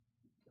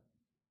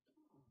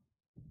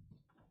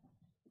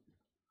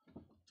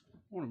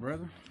Morning,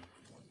 brother.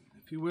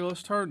 If you will,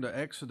 let's turn to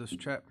Exodus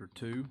chapter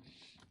 2.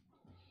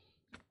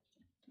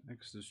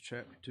 Exodus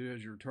chapter 2,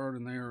 as you're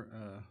turning there,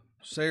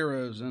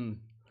 Sarah is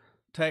in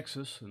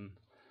Texas, and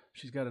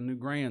she's got a new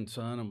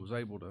grandson and was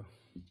able to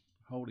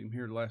hold him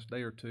here the last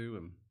day or two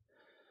and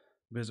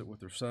visit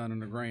with her son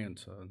and her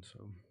grandson.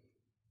 So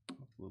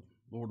the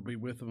Lord will be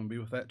with them and be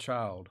with that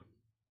child.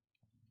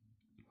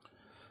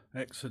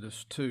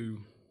 Exodus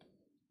 2.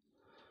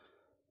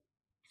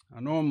 I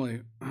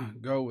normally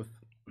go with,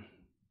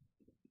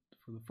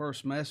 for the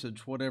first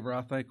message, whatever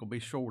I think will be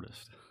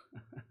shortest.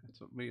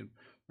 That's what me and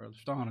Brother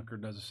Stonecker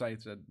does say.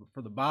 It said,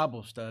 for the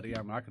Bible study,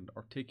 I can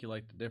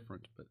articulate the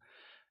difference, but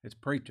it's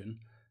preaching.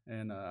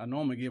 And I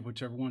normally give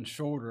whichever one's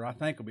shorter, I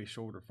think will be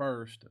shorter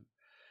first.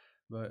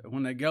 But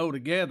when they go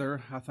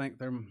together, I think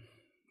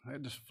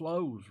it just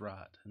flows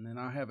right. And then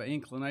I have an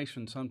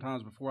inclination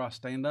sometimes before I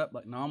stand up,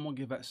 like, no, I'm going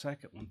to give that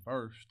second one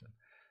first.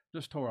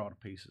 Just tore all to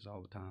pieces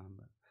all the time.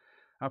 But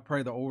I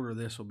pray the order of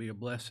this will be a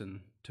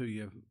blessing to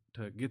you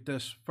to get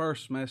this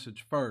first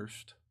message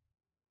first.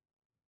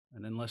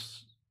 And then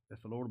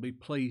if the Lord will be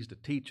pleased to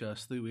teach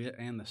us through it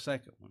and the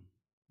second one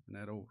in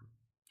that order.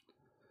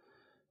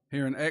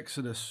 Here in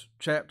Exodus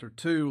chapter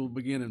 2, we'll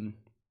begin in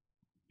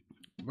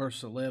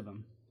verse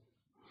 11.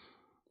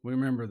 We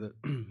remember that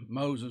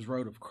Moses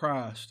wrote of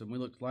Christ, and we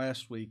looked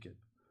last week at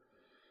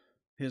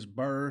his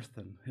birth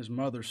and his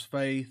mother's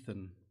faith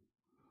and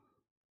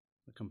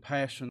the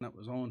compassion that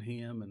was on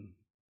him and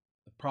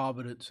the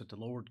providence that the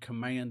Lord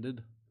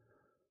commanded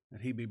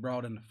that he be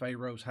brought into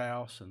Pharaoh's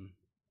house and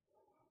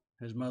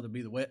his mother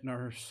be the wet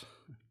nurse,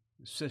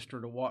 his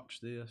sister to watch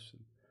this.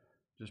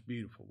 Just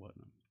beautiful,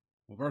 wasn't it?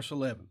 Well, verse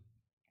 11.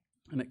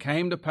 And it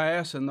came to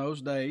pass in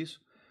those days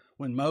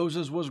when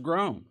Moses was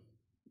grown,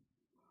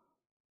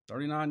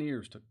 39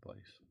 years took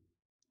place,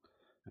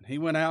 and he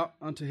went out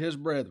unto his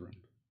brethren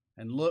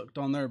and looked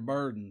on their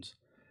burdens,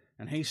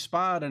 and he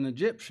spied an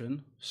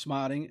Egyptian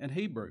smiting an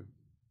Hebrew,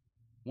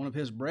 one of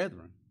his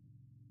brethren.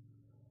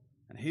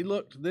 And he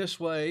looked this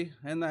way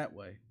and that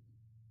way.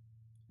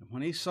 And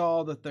when he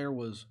saw that there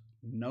was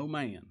no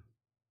man,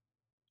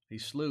 he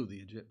slew the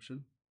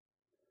Egyptian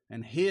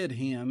and hid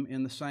him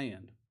in the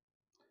sand.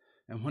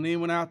 And when he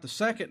went out the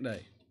second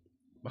day,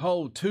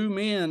 behold, 2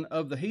 men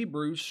of the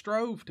Hebrews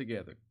strove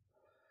together.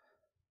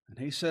 And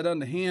he said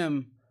unto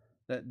him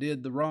that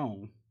did the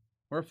wrong,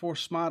 wherefore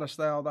smitest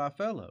thou thy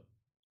fellow?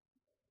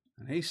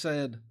 And he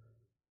said,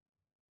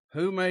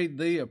 who made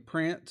thee a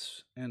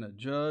prince and a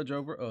judge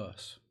over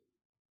us?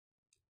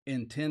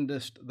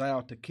 Intendest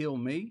thou to kill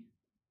me,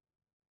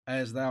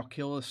 as thou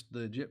killest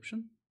the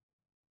Egyptian?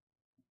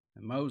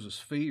 And Moses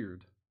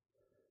feared,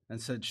 and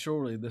said,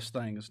 surely this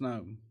thing is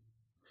known.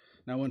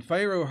 Now when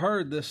Pharaoh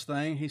heard this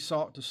thing, he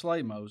sought to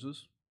slay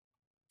Moses.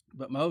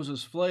 But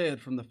Moses fled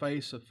from the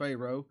face of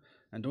Pharaoh,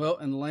 and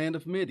dwelt in the land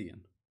of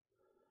Midian.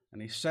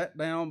 And he sat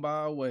down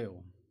by a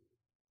well.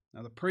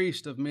 Now the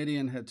priest of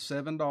Midian had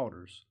 7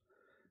 daughters,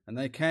 and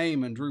they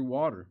came and drew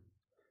water,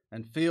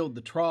 and filled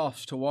the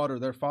troughs to water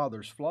their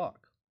father's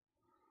flock.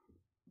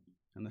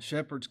 And the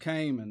shepherds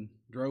came and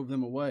drove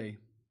them away.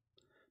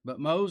 But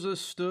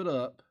Moses stood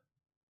up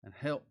and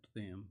helped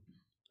them,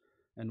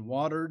 and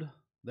watered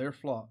their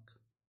flock.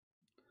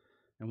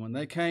 And when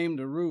they came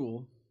to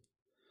rule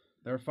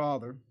their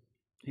father,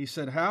 he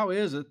said, how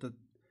is it that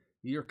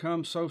ye are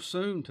come so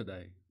soon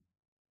today?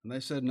 And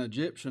they said, an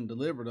Egyptian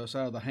delivered us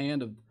out of the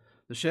hand of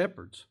the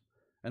shepherds,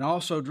 and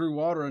also drew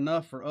water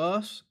enough for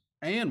us,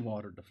 and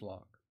watered the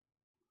flock.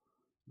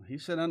 He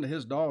said unto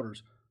his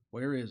daughters,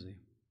 where is he?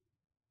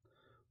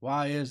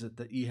 Why is it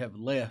that ye have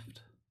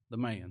left the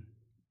man?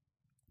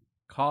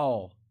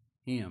 Call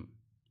him,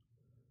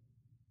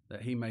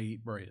 that he may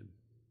eat bread.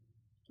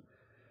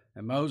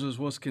 And Moses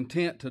was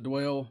content to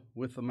dwell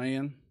with the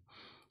man,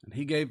 and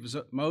he gave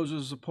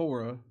Moses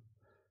Zipporah,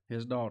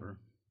 his daughter,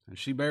 and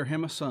she bare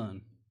him a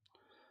son,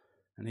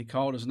 and he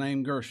called his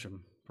name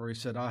Gershom, for he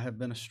said, I have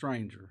been a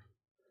stranger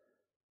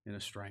in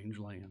a strange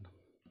land.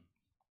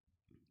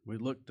 We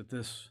looked at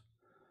this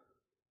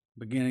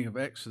beginning of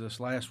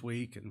Exodus last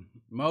week, and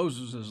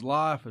Moses'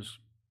 life is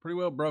pretty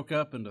well broke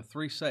up into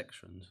 3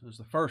 sections. It was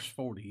the first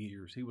 40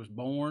 years. He was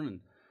born, and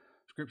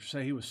Scripture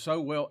say he was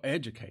so well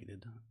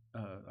educated.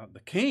 The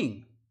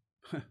king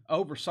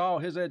oversaw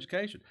his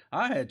education.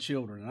 I had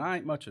children, and I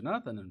ain't much of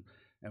nothing,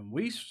 and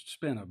we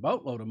spent a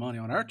boatload of money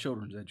on our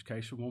children's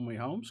education when we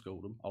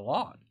homeschooled them, a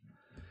lot.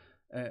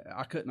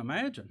 I couldn't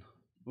imagine,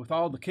 with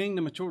all the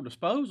kingdom at your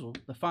disposal,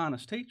 the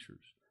finest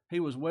teachers.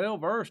 He was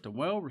well-versed and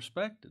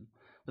well-respected.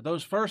 But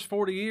those first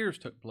 40 years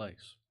took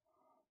place.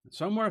 And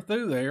somewhere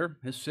through there,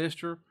 his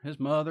sister, his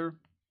mother,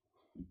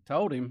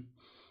 told him,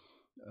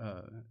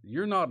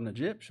 you're not an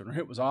Egyptian. Or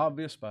it was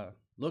obvious by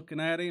looking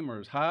at him or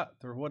his height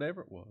or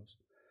whatever it was.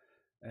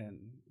 And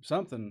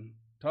something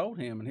told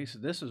him, and he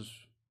said,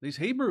 these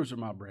Hebrews are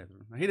my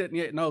brethren. He didn't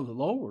yet know the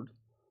Lord.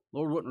 The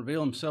Lord wouldn't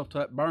reveal himself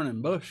till that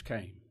burning bush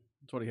came.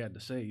 That's what he had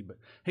to see. But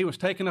he was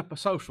taking up a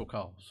social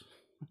cause.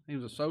 He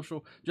was a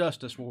social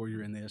justice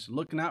warrior in this, and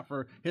looking out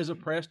for his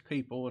oppressed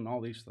people and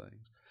all these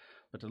things.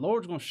 But the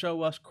Lord's going to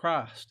show us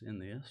Christ in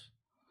this.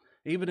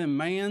 Even in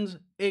man's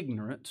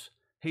ignorance,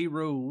 he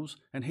rules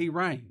and he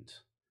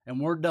reigns. And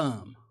we're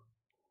dumb.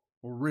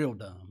 We're real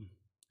dumb.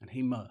 And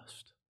he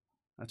must.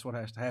 That's what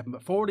has to happen.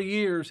 But 40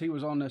 years he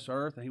was on this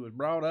earth, and he was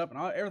brought up,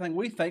 and everything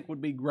we think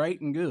would be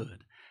great and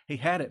good. He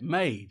had it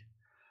made.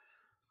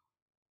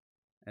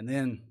 And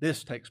then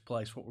this takes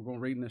place, what we're going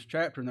to read in this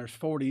chapter, and there's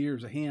 40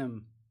 years of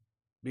him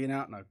being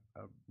out in a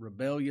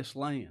rebellious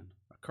land,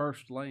 a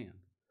cursed land.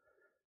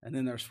 And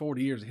then there's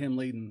 40 years of him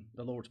leading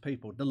the Lord's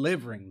people,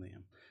 delivering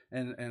them.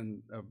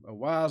 And a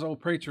wise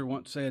old preacher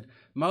once said,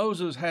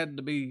 Moses had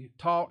to be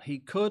taught he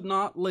could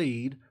not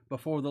lead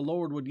before the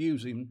Lord would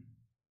use him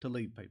to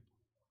lead people.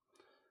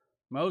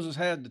 Moses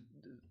had to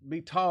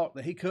be taught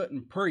that he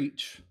couldn't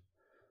preach,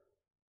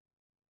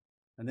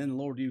 and then the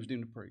Lord used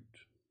him to preach.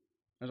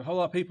 There's a whole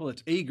lot of people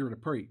that's eager to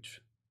preach.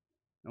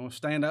 They want to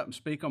stand up and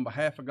speak on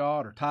behalf of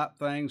God, or type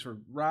things, or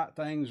write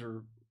things,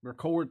 or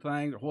record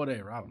things, or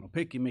whatever. I don't know,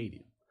 pick your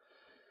medium.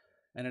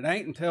 And it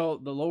ain't until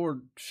the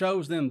Lord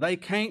shows them they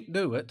can't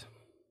do it,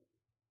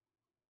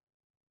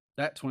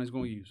 that's when he's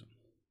going to use them.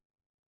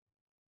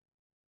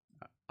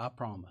 I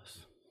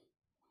promise.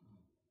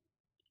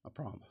 I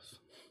promise.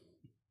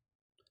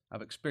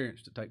 I've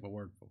experienced it, take my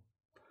word for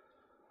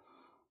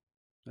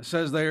it. It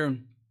says there,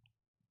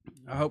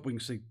 I hope we can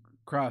see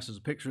Christ as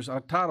a picture. So I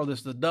titled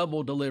this The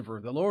Double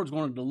Deliverer. The Lord's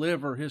going to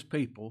deliver his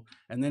people,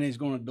 and then he's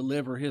going to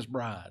deliver his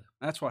bride.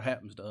 That's what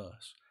happens to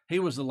us. He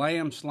was the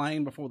lamb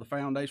slain before the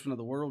foundation of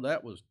the world.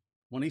 That was,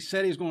 when he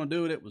said he's going to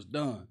do it, it was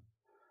done.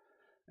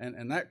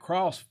 And that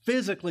cross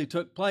physically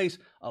took place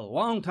a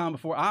long time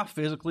before I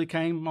physically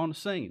came on the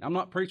scene. I'm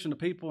not preaching to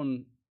people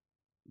in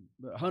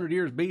 100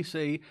 years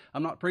BC.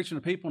 I'm not preaching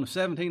to people in the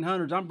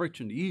 1700s. I'm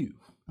preaching to you.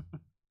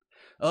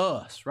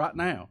 Us, right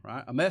now,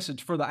 right? A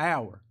message for the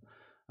hour.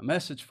 A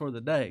message for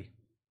the day.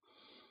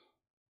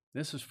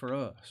 This is for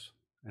us.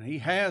 And he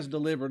has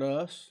delivered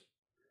us,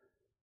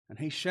 and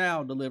he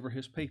shall deliver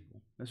his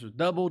people. This is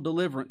double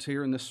deliverance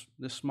here in this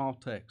small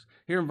text.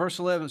 Here in verse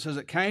 11 it says,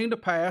 it came to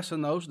pass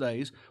in those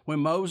days when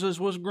Moses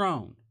was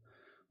grown,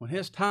 when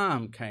his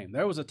time came.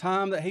 There was a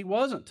time that he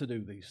wasn't to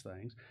do these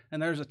things,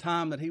 and there's a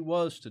time that he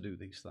was to do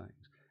these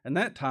things. And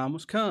that time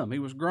was come. He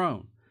was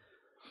grown.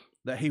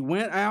 That he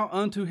went out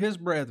unto his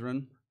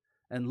brethren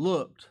and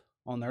looked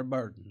on their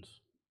burdens.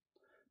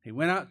 He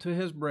went out to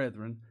his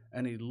brethren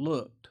and he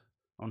looked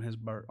on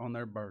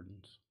their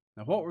burdens.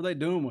 Now, what were they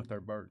doing with their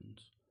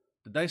burdens?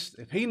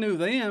 If he knew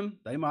them,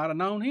 they might have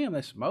known him.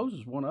 They said,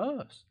 Moses was one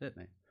of us,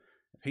 didn't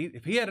he?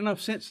 If he had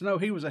enough sense to know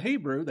he was a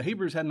Hebrew, the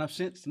Hebrews had enough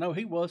sense to know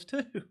he was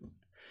too.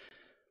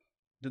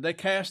 Did they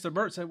cast their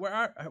burdens? Say,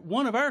 well,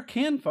 one of our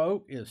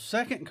kinfolk is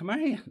second in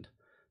command.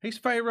 He's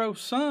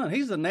Pharaoh's son.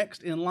 He's the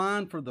next in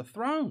line for the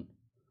throne.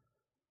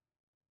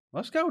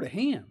 Let's go to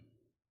him.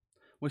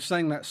 We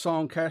sang that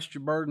song, Cast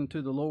Your Burden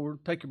to the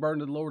Lord. Take your burden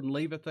to the Lord and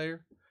leave it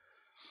there.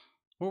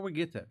 Where we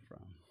get that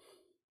from?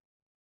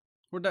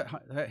 Where'd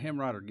that hymn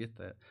writer get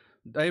that?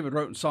 David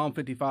wrote in Psalm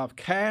 55,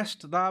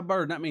 cast thy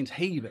burden. That means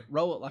heave it,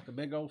 roll it like a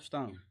big old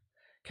stone.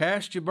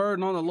 Cast your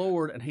burden on the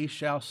Lord, and he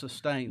shall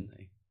sustain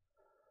thee.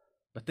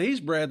 But these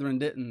brethren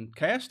didn't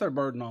cast their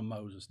burden on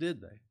Moses,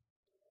 did they?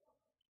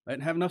 They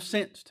didn't have enough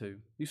sense to.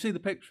 You see the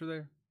picture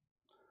there?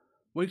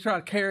 We try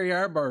to carry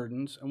our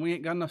burdens, and we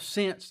ain't got enough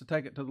sense to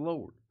take it to the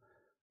Lord.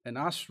 And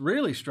I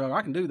really struggle.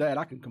 I can do that.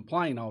 I can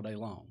complain all day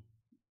long.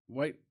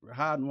 Wait,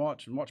 hide and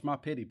watch my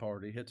pity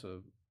party. It's a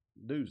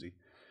doozy.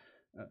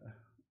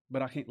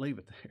 But I can't leave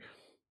it there.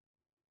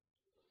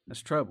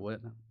 That's trouble,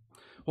 isn't it?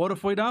 What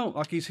if we don't?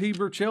 Like these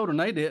Hebrew children,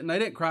 they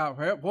didn't cry out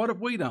for help. What if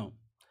we don't?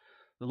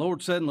 The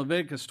Lord said in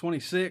Leviticus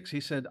 26, he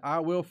said, I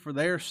will for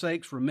their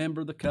sakes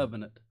remember the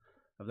covenant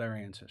of their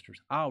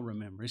ancestors. I'll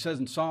remember. He says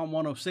in Psalm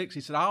 106,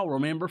 he said, I'll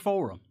remember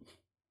for them.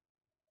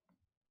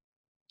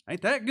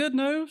 Ain't that good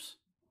news?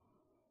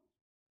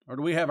 Or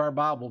do we have our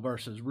Bible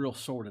verses real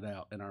sorted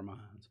out in our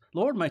minds?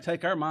 Lord may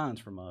take our minds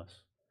from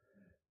us.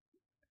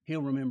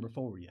 He'll remember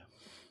for you.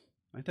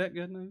 Ain't that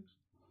good news?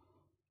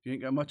 If you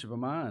ain't got much of a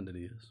mind, it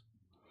is.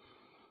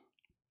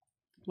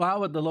 Why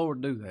would the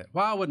Lord do that?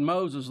 Why would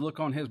Moses look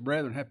on his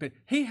brethren and have pity?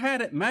 He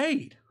had it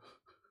made.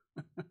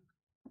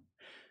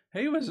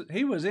 He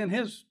was in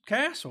his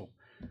castle.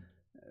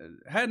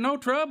 Had no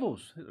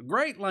troubles. A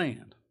great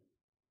land.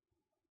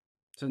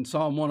 It's in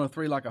Psalm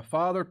 103, like a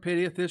father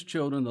pitieth his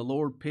children, the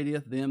Lord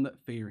pitieth them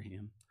that fear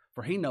him.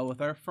 For he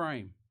knoweth our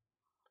frame,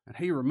 and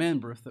he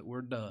remembereth that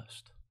we're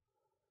dust.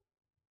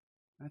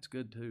 That's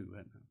good too,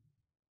 isn't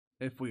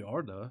it? If we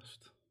are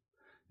dust,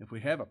 if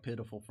we have a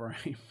pitiful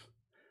frame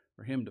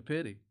for him to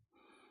pity.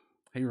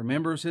 He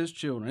remembers his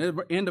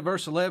children. End of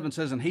verse 11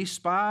 says, and he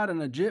spied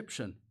an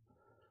Egyptian,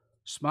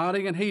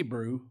 smiting an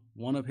Hebrew,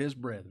 one of his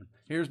brethren.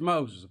 Here's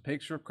Moses, a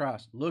picture of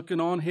Christ, looking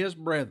on his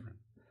brethren.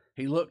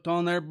 He looked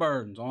on their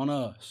burdens, on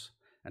us.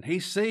 And he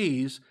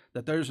sees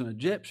that there's an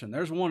Egyptian.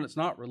 There's one that's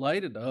not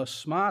related to us,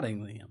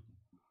 smiting them.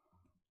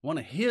 One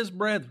of his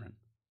brethren.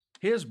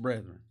 His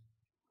brethren.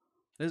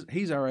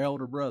 He's our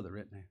elder brother,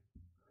 isn't he?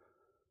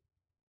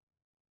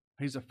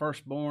 He's the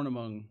firstborn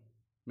among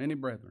many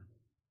brethren.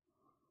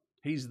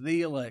 He's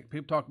the elect.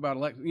 People talk about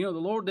elect. You know, the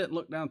Lord didn't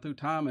look down through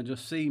time and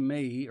just see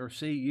me or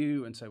see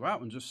you and say, well,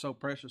 that one's just so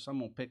precious, I'm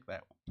going to pick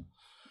that one.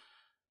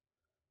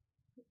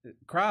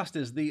 Christ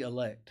is the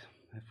elect.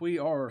 If we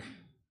are,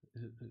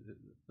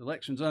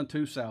 election's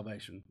unto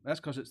salvation, that's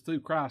because it's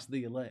through Christ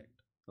the elect.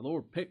 The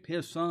Lord picked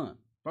his son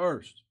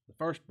first, the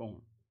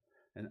firstborn,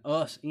 and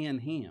us in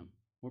him.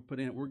 We're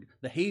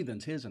the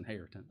heathen's his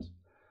inheritance.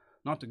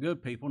 Not the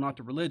good people, not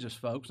the religious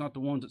folks, not the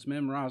ones that's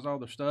memorized all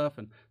their stuff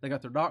and they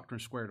got their doctrine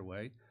squared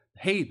away.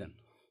 The heathen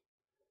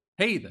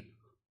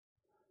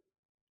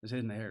is his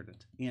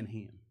inheritance in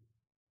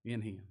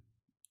him.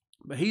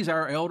 But he's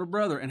our elder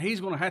brother, and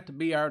he's going to have to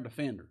be our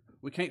defender.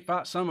 We can't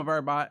fight some of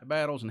our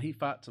battles, and he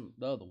fights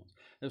the other ones.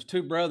 There's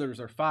two brothers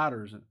that are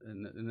fighters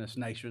in this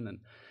nation, and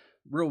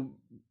real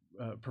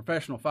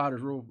professional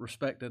fighters, real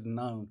respected and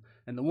known.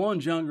 And the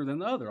one's younger than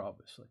the other,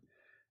 obviously.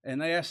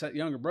 And they asked that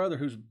younger brother,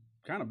 who's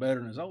kind of better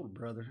than his older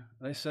brother,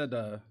 they said,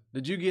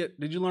 did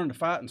you learn to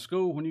fight in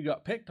school when you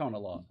got picked on a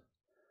lot?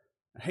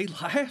 And he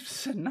laughed and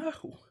said,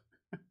 no.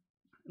 I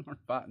didn't learn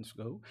to fight in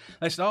school.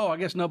 They said, oh, I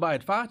guess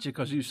nobody'd fight you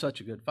because you're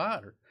such a good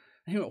fighter.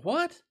 And he went,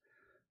 what?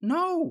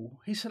 No.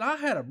 He said, I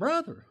had a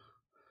brother.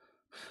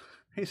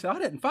 He said, I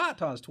didn't fight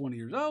till I was 20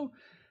 years old.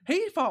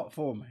 He fought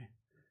for me.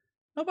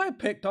 Nobody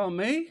picked on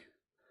me.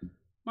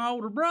 My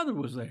older brother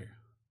was there.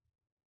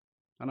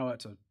 I know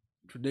that's a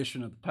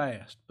tradition of the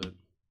past, but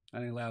I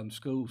ain't allowed in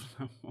schools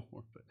no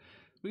more. But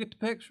we get the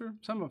picture.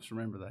 Some of us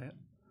remember that.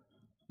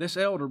 This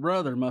elder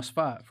brother must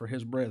fight for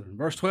his brethren.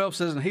 Verse 12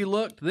 says, and he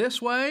looked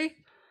this way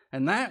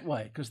and that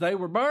way because they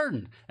were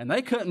burdened and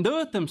they couldn't do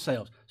it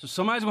themselves. So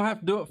somebody's going to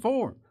have to do it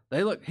for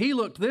them. He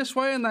looked this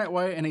way and that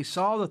way, and he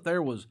saw that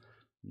there was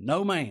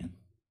no man.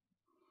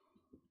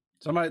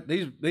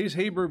 These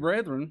Hebrew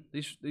brethren,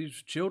 these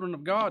children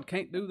of God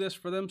can't do this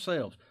for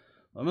themselves.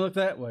 Let me look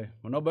that way.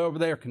 Well, nobody over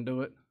there can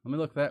do it. Let me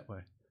look that way.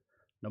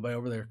 Nobody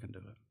over there can do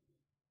it.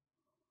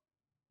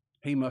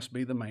 He must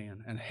be the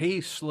man. And he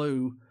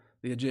slew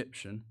the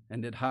Egyptian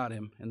and did hide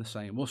him in the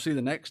sand. We'll see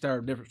the next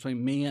hour difference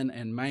between men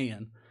and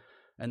man.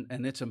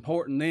 And it's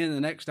important then in the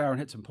next hour,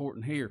 and it's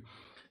important here.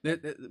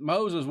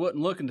 Moses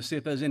wasn't looking to see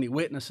if there's any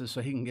witnesses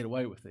so he can get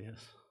away with this.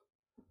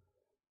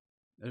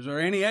 Is there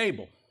any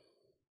able?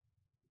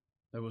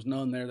 There was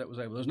none there that was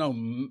able. There's no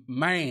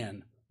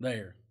man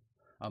there.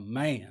 A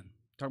man.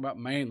 Talk about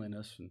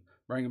manliness and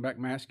bringing back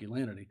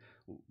masculinity.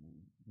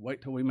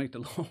 Wait till we meet the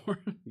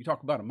Lord. You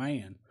talk about a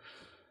man.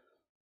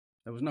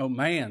 There was no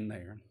man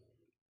there.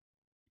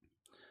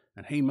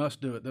 And he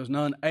must do it. There's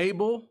none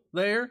able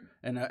there,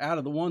 and out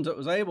of the ones that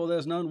was able,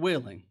 there's none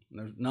willing.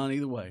 There's none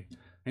either way.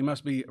 He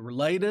must be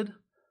related,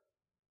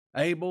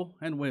 able,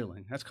 and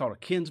willing. That's called a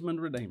kinsman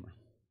redeemer.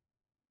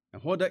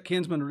 And what did that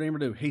kinsman redeemer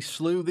do? He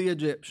slew the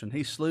Egyptian.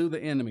 He slew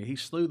the enemy. He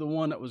slew the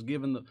one that was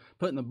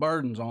putting the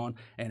burdens on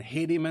and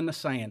hid him in the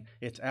sand.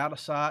 It's out of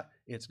sight.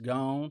 It's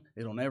gone.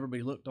 It'll never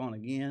be looked on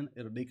again.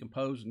 It'll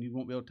decompose, and you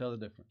won't be able to tell the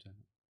difference in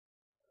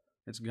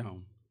it. It's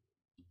gone.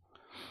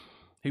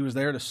 He was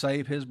there to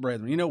save his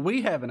brethren. You know,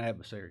 we have an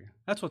adversary.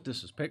 That's what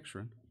this is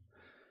picturing.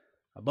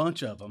 A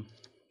bunch of them,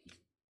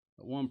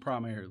 but one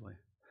primarily.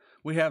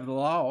 We have the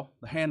law,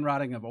 the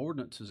handwriting of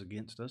ordinances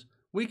against us.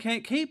 We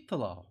can't keep the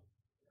law.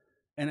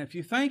 And if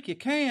you think you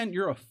can,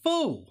 you're a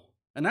fool.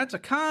 And that's a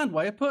kind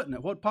way of putting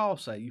it. What Paul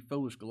say, you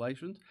foolish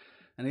Galatians?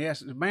 And he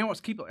asks, man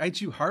wants to keep it.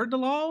 Ain't you heard the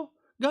law?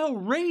 Go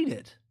read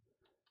it.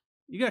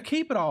 You got to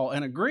keep it all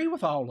and agree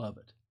with all of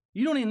it.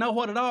 You don't even know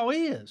what it all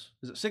is.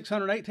 Is it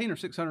 618 or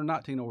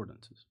 619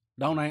 ordinances?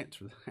 Don't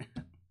answer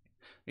that.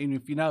 Even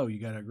if you know, you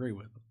got to agree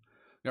with them.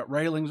 Got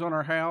railings on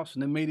our house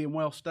and then medium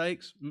well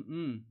steaks?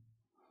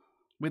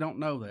 We don't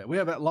know that. We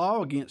have that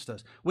law against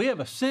us. We have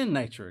a sin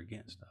nature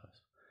against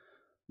us.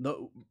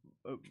 The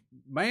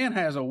man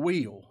has a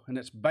will, and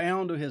it's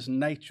bound to his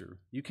nature.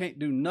 You can't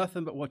do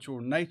nothing but what your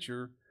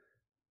nature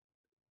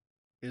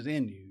is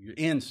in you, your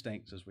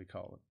instincts, as we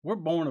call it. We're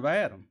born of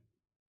Adam.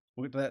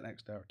 We'll get to that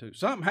next hour, too.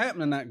 Something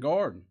happened in that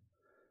garden.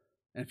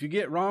 And if you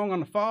get wrong on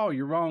the fall,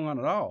 you're wrong on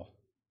it all.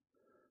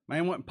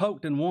 Man wasn't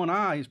poked in one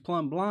eye, he's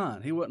plumb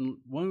blind. He wasn't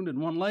wounded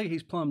in one leg,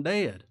 he's plumb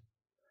dead.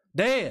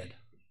 Dead.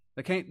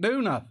 They can't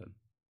do nothing.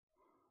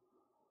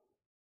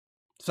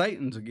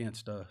 Satan's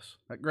against us,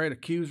 that great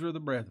accuser of the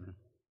brethren.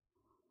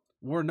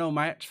 We're no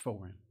match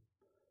for him.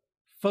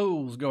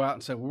 Fools go out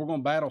and say, well, we're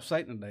going to battle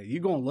Satan today.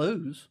 You're going to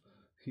lose.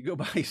 You go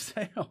by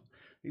yourself.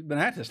 He's been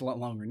at this a lot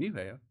longer than you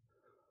have.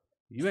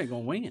 You ain't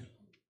going to win.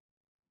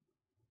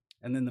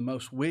 And then the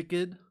most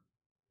wicked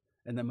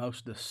and the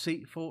most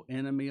deceitful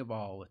enemy of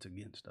all that's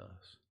against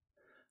us,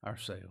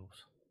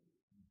 ourselves.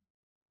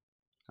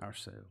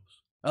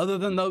 Ourselves. Other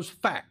than those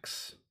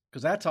facts,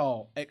 because that's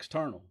all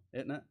external,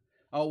 isn't it?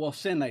 Oh, well,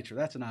 sin nature,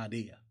 that's an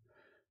idea.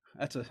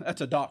 That's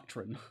a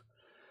doctrine.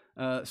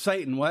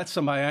 Satan, well, that's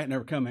somebody I ain't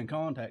never come in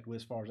contact with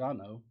as far as I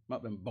know. Might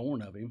have been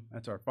born of him.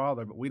 That's our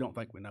father, but we don't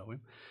think we know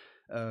him.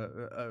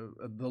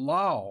 The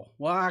law,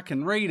 well, I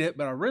can read it,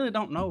 but I really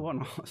don't know what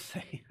it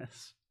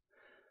says.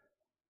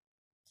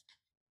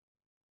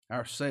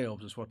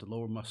 Ourselves is what the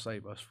Lord must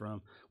save us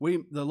from.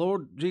 The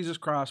Lord Jesus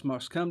Christ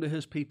must come to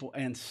his people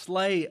and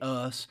slay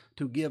us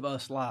to give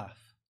us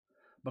life.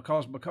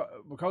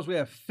 Because we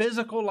have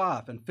physical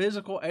life and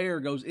physical air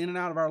goes in and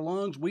out of our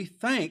lungs, we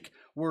think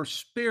we're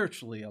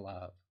spiritually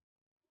alive.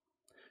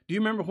 Do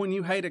you remember when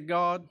you hated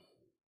God?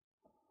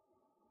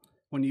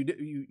 When you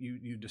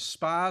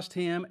despised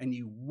him and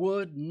you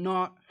would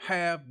not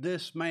have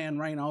this man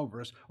reign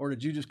over us? Or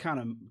did you just kind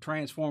of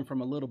transform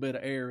from a little bit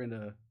of air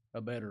into a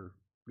better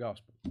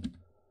gospel?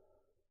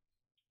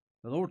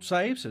 The Lord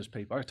saves his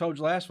people. I told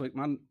you last week,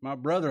 my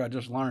brother I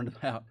just learned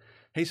about,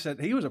 he said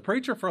he was a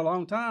preacher for a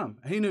long time.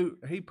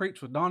 He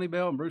preached with Donnie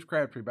Bell and Bruce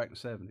Crabtree back in the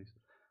 70s.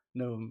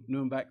 Knew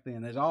him back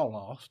then. They're all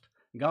lost.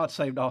 God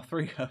saved all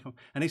three of them.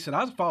 And he said,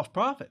 I was a false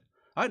prophet.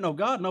 I didn't know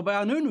God. Nobody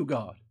I knew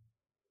God.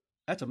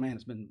 That's a man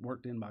that's been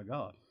worked in by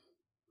God.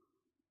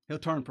 He'll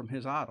turn from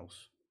his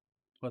idols,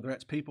 whether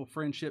that's people,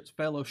 friendships,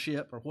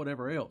 fellowship, or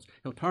whatever else.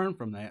 He'll turn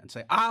from that and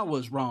say, I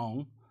was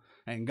wrong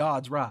and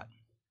God's right.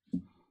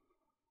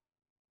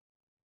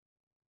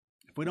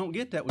 If we don't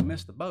get that, we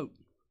miss the boat.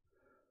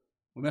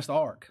 We miss the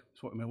ark.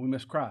 That's what I mean. We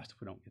miss Christ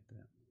if we don't get that.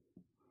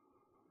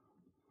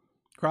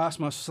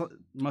 Christ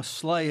must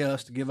slay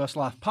us to give us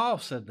life. Paul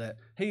said that.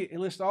 He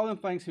listed all them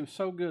things he was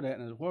so good at,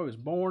 and where he was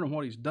born and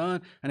what he's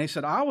done. And he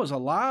said, I was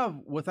alive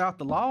without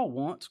the law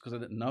once because I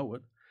didn't know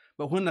it.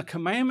 But when the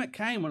commandment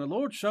came, when the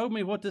Lord showed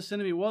me what this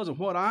enemy was and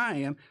what I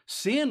am,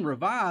 sin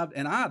revived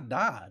and I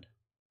died.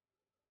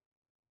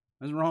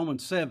 That's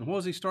Romans 7. What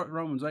does he start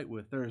Romans 8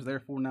 with? There is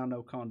therefore now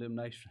no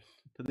condemnation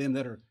to them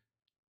that are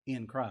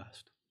in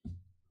Christ.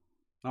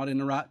 Not in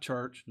the right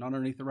church, not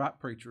underneath the right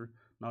preacher,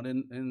 not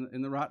in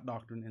the right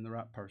doctrine, in the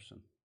right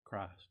person,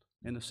 Christ,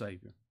 in the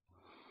Savior.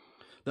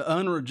 The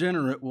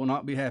unregenerate will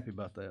not be happy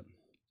about that.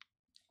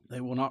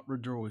 They will not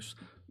rejoice.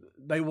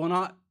 They will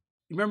not.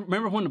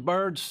 Remember when the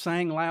birds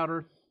sang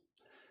louder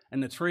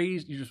and the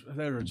trees,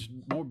 they were just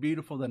more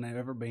beautiful than they've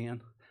ever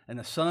been, and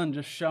the sun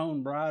just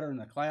shone brighter and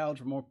the clouds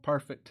were more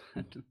perfect.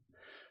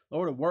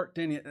 Lord had worked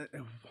in you.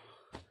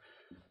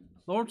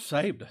 Lord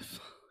saved us.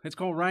 It's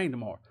going to rain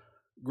tomorrow.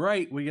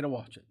 Great, we get to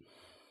watch it.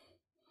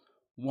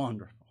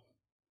 Wonderful.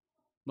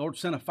 Lord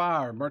sent a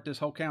fire and burnt this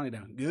whole county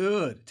down.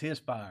 Good. It's his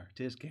fire. It's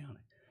his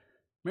county.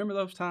 Remember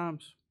those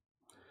times?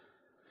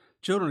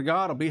 Children of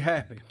God will be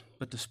happy,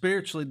 but the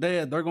spiritually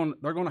dead, they're going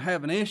to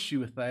have an issue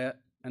with that.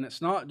 And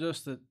it's not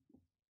just that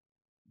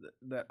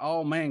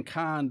all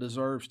mankind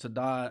deserves to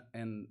die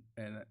and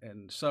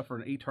suffer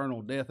an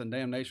eternal death and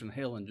damnation,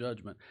 hell and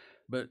judgment,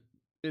 but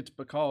it's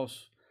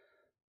because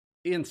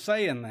in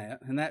saying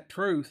that and that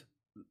truth,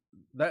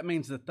 that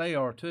means that they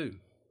are too.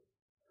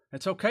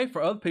 It's okay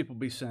for other people to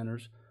be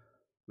sinners.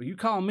 Will you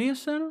call me a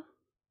sinner?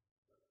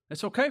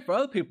 It's okay for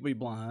other people to be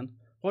blind.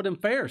 What them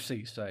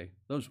Pharisees say,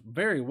 those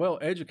very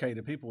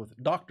well-educated people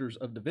with doctors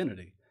of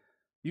divinity.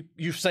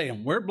 You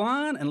saying we're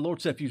blind? And the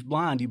Lord said, if you're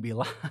blind, you'd be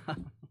alive.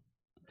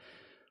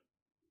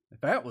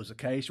 If that was the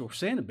case, your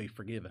sin would be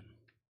forgiven.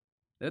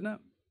 Isn't it?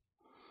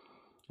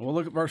 Well,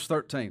 look at verse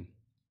 13.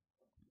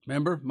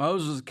 Remember,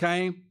 Moses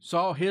came,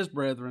 saw his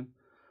brethren.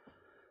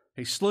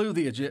 He slew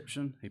the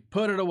Egyptian. He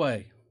put it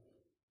away.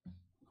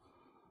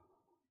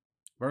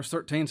 Verse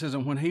 13 says,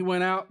 and when he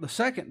went out the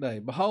second day,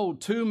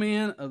 behold, 2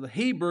 men of the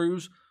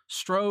Hebrews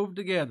strove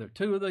together.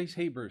 2 of these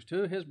Hebrews,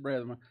 2 of his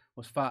brethren,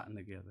 was fighting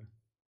together.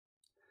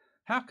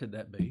 How could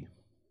that be?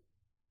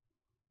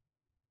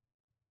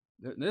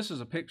 This is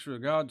a picture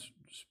of God's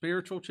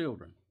spiritual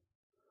children.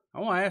 I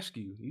want to ask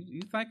you,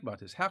 you think about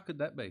this. How could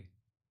that be?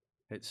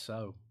 It's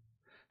so.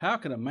 How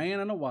could a man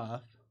and a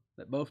wife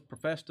that both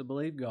profess to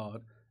believe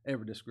God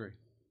ever disagree?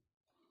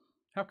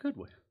 How could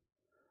we?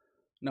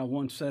 No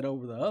one set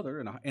over the other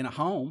in a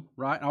home,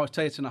 right? I always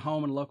tell you it's in a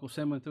home and a local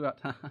assembly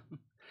throughout time.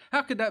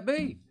 How could that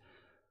be?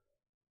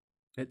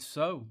 It's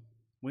so.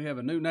 We have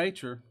a new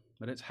nature,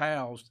 but it's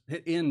housed,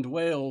 it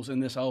indwells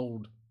in this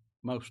old,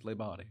 mostly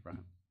body, right?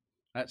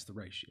 That's the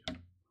ratio.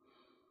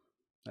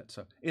 That's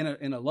so.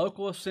 In a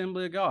local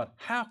assembly of God,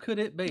 how could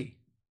it be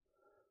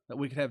that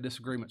we could have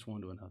disagreements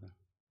one to another?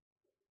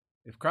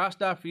 If Christ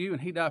died for you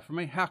and he died for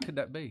me, how could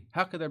that be?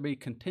 How could there be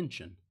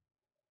contention?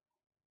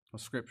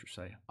 What Scripture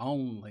say?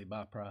 Only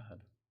by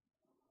pride.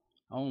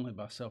 Only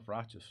by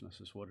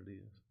self-righteousness is what it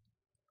is.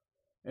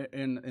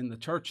 And the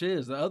church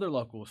is, the other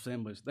local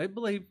assemblies, they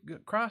believe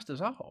Christ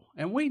is all,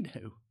 and we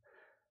do.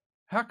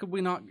 How could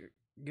we not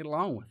get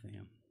along with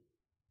them?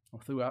 Or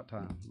throughout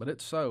time. But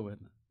it's so,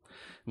 isn't it?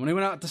 When he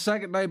went out the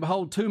second day,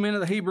 behold, 2 men of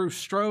the Hebrews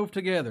strove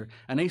together.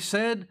 And he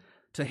said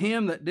to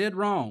him that did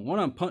wrong, one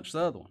of them punched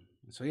the other one.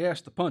 So he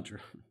asked the puncher,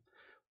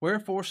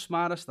 wherefore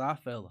smitest thy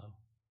fellow?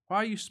 Why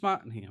are you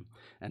smiting him?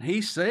 And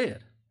he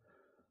said,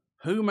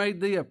 who made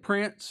thee a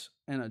prince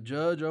and a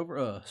judge over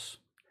us?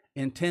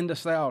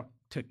 Intendest thou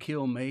to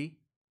kill me,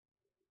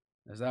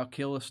 as thou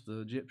killest the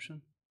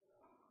Egyptian?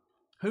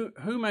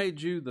 Who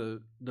made you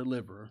the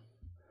deliverer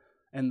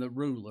and the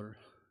ruler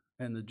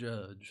and the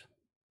judge?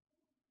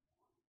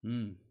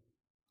 But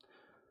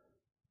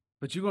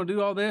you're going to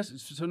do all this?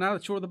 So now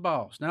that you're the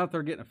boss, now that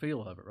they're getting a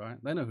feel of it,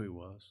 right? They know who he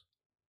was.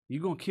 You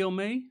going to kill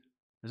me?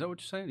 Is that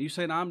what you're saying? Are you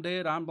saying I'm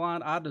dead, I'm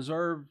blind, I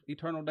deserve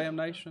eternal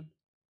damnation?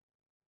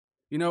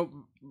 You know,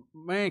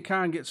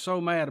 mankind gets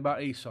so mad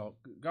about Esau.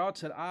 God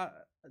said,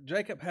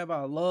 Jacob have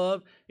I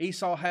loved,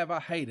 Esau have I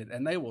hated.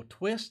 And they will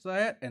twist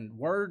that and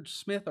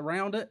wordsmith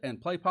around it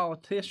and play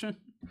politician.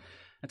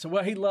 And so,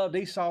 well, he loved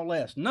Esau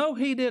less. No,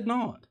 he did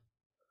not.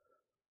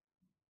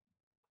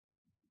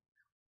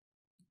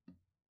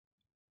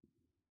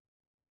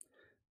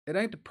 It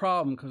ain't the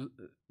problem, because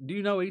do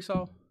you know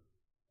Esau?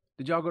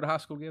 Did y'all go to high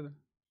school together?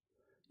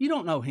 You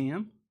don't know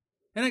him.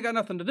 It ain't got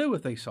nothing to do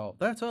with Esau.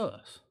 That's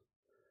us.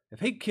 If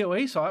he kill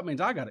Esau, that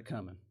means I got it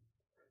coming.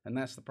 And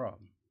that's the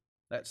problem.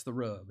 That's the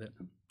rub, isn't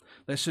it?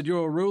 They said,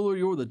 you're a ruler,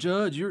 you're the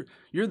judge,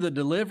 you're the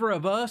deliverer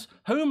of us.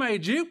 Who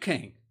made you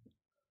king?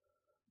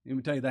 Let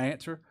me tell you the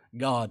answer.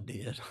 God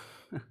did.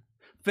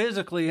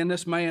 Physically, in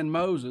this man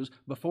Moses,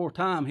 before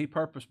time, he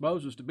purposed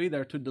Moses to be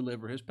there to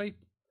deliver his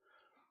people.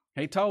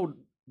 He told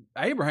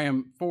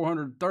Abraham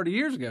 430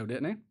 years ago,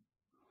 didn't he?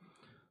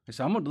 He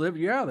said, I'm going to deliver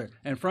you out of there.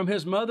 And from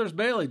his mother's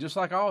belly, just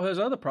like all his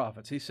other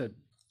prophets, he said,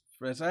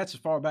 that's as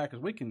far back as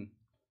we can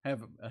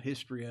have a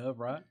history of,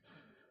 right?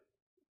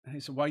 And he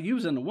said, while you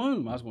was in the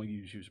womb, I was going to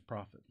use you as a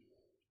prophet.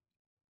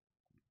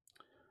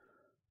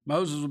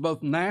 Moses was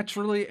both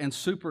naturally and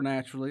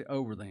supernaturally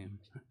over them,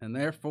 and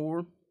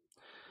therefore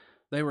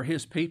they were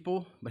his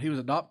people, but he was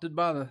adopted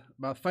by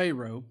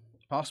Pharaoh,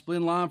 possibly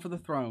in line for the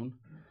throne,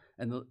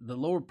 and the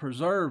Lord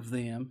preserved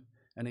them,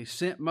 and he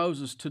sent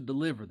Moses to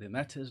deliver them.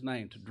 That's his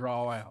name, to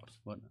draw out,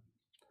 wasn't it?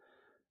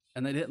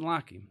 And they didn't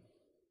like him.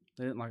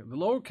 They didn't like him. The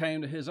Lord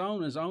came to his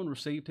own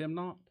received him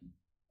not.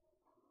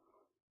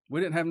 We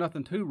didn't have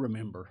nothing to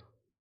remember.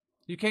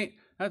 You can't,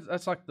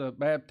 that's like the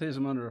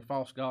baptism under a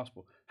false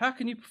gospel. How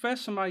can you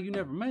profess somebody you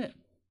never met,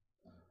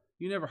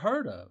 you never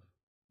heard of,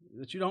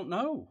 that you don't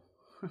know?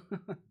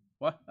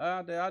 Well,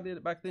 I did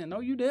it back then.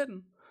 No, you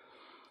didn't.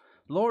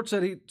 The Lord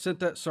said he sent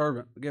that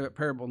servant, gave it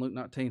parable in Luke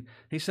 19.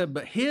 He said,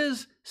 but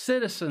his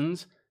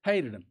citizens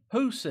hated him.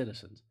 Whose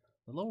citizens?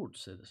 The Lord's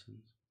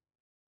citizens.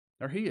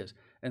 They're his.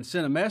 And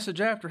sent a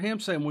message after him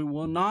saying, we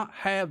will not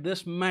have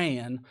this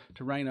man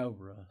to reign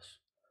over us.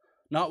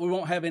 Not we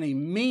won't have any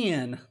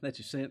men that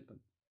you sent.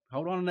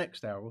 Hold on the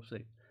next hour, we'll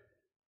see.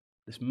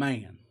 This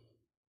man.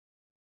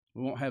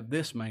 We won't have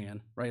this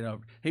man reign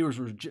over. He was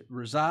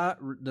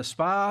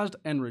despised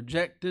and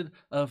rejected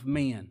of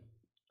men,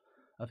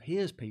 of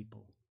his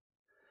people.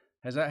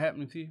 Has that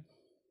happened with you?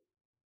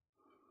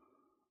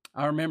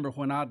 I remember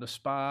when I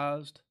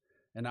despised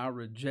and I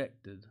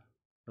rejected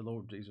the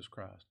Lord Jesus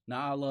Christ.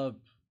 Now, I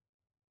loved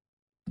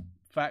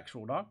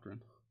factual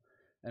doctrine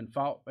and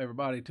fought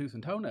everybody tooth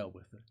and toenail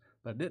with it,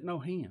 but I didn't know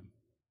him.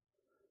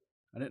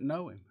 I didn't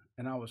know him.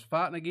 And I was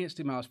fighting against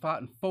him. I was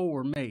fighting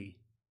for me.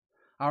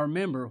 I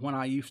remember when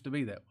I used to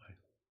be that way.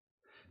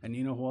 And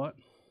you know what?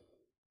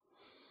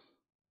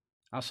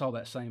 I saw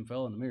that same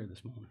fella in the mirror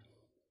this morning.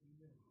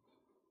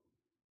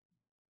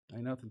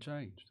 Ain't nothing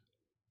changed.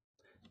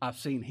 I've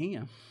seen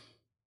him,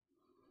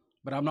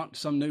 but I'm not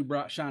some new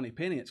bright shiny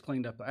penny that's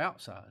cleaned up the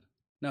outside.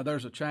 Now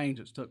there's a change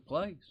that's took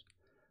place.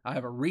 I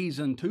have a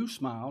reason to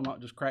smile,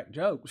 not just crack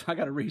jokes. I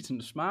got a reason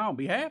to smile,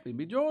 be happy,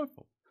 be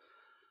joyful.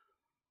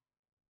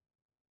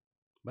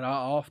 But I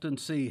often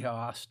see how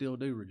I still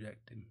do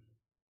reject him.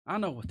 I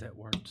know what that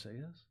word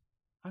says.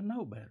 I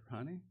know better,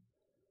 honey.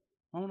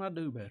 Why don't I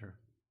do better?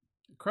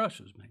 It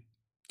crushes me.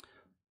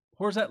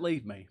 Where does that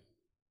leave me?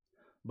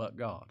 But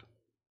God.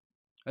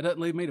 It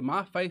doesn't lead me to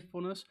my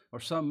faithfulness or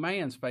some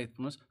man's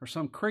faithfulness or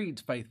some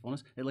creed's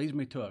faithfulness. It leads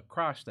me to a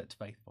Christ that's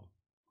faithful.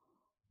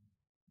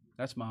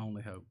 That's my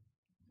only hope.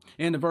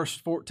 Into verse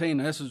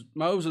 14,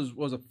 Moses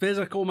was a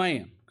physical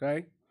man,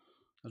 okay?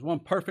 There's one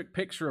perfect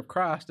picture of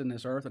Christ in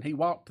this earth, and he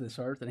walked this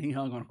earth, and he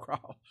hung on a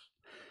cross.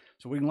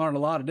 So we can learn a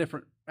lot of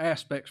different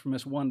aspects from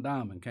this one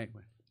diamond, can't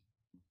we?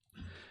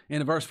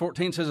 Into verse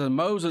 14 says, and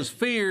Moses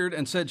feared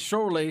and said,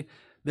 surely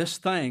this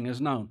thing is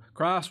known.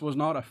 Christ was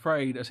not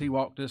afraid as he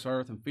walked this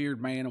earth and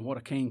feared man and what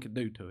a king could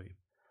do to him.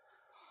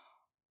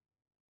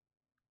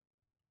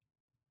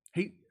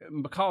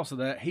 Because of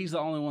that, he's the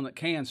only one that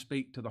can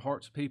speak to the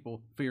hearts of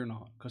people, fear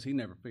not, because he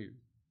never feared.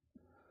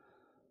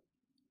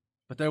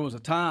 But there was a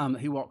time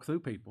that he walked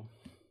through people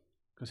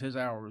because his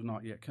hour was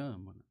not yet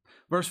come. Wasn't it?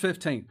 Verse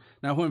 15,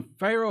 now when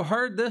Pharaoh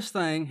heard this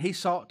thing, he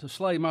sought to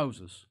slay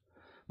Moses.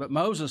 But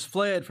Moses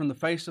fled from the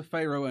face of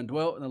Pharaoh and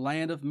dwelt in the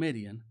land of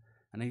Midian,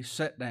 and he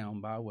sat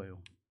down by a well.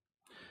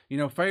 You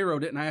know, Pharaoh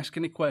didn't ask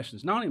any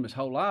questions. Known him his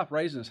whole life,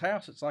 raising his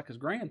house, it's like his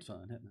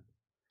grandson, isn't it?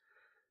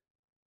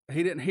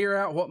 He didn't hear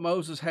out what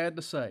Moses had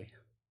to say.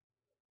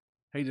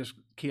 He just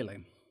killed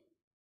him.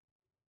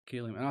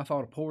 Kill him. And I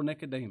thought of poor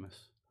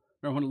Nicodemus.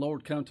 Remember when the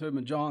Lord come to him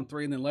in John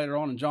 3 and then later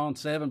on in John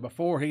 7,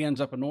 before he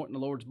ends up anointing the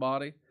Lord's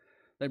body,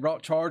 they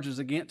brought charges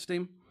against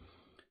him.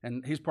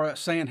 And he's part of that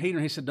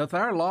Sanhedrin. He said, doth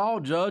our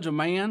law judge a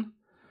man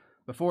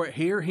before it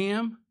hear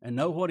him and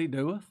know what he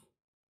doeth?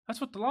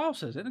 That's what the law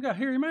says. They got to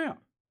hear him out.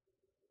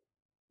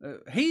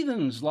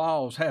 Heathens'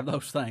 laws have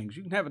those things.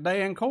 You can have a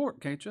day in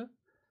court, can't you?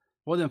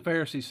 What did the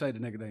Pharisees say to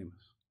Nicodemus?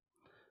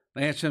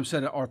 They answered him and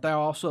said, art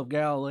thou also of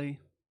Galilee?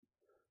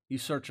 You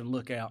search and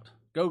look out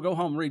Go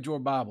home and read your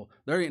Bible.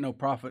 There ain't no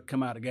prophet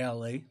come out of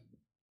Galilee.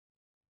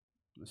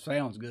 It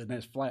sounds good, and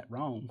that's flat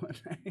wrong.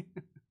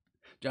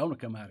 Jonah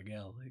come out of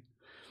Galilee.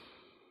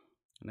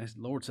 And the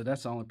Lord said,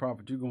 that's the only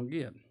prophet you're going to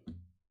get.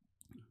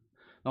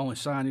 The only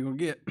sign you're going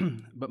to get.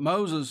 But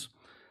Moses,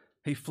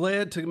 he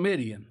fled to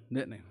Midian,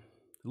 didn't he?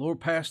 The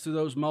Lord passed through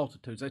those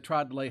multitudes. They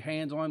tried to lay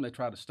hands on him. They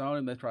tried to stone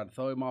him. They tried to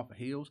throw him off the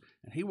hills.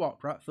 And he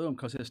walked right through them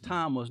because his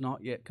time was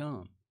not yet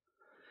come.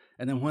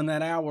 And then when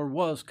that hour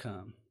was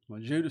come,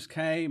 when Judas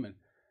came and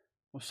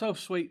was so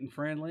sweet and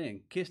friendly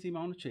and kissed him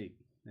on the cheek,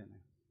 didn't he?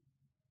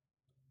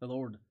 The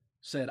Lord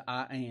said,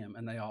 I am,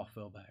 and they all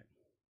fell back.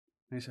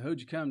 And he said, who'd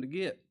you come to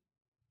get?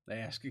 They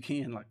asked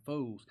again like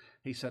fools.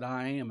 He said,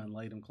 I am, and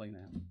laid them clean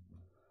out.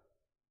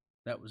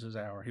 That was his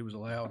hour. He was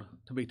allowed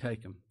to be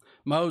taken.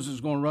 Moses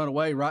is going to run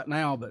away right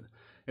now, but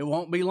it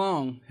won't be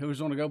long. He was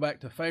going to go back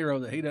to Pharaoh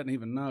that he doesn't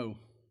even know.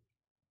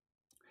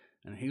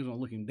 And he was going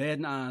to look him dead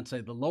in the eye and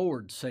say, the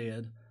Lord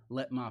said,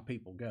 let my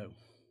people go.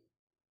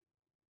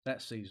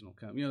 That season will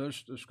come. You know,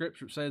 there's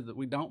scripture that says that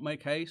we don't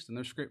make haste, and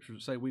there's scriptures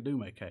that say we do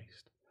make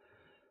haste.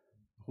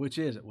 Which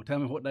is it? Well, tell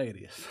me what day it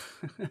is.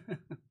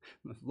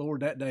 The Lord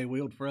that day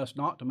willed for us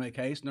not to make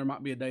haste, and there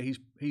might be a day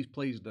he's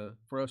pleased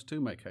for us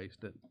to make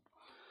haste.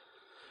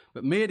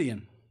 But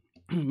Midian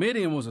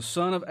was a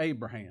son of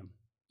Abraham.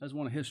 That's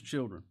one of his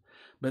children.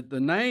 But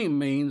the name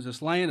means,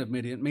 this land of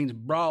Midian, means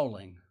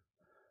brawling,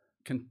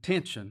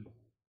 contention.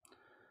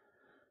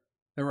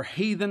 There were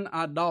heathen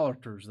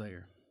idolaters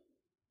there,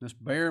 this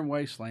barren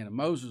wasteland. And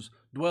Moses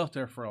dwelt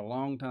there for a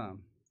long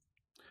time,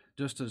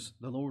 just as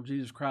the Lord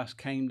Jesus Christ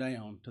came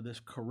down to this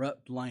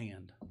corrupt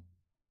land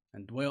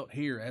and dwelt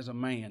here as a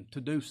man to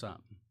do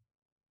something.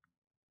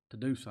 To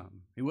do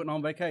something. He wasn't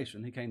on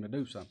vacation. He came to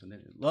do something.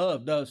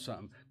 Love does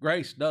something.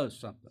 Grace does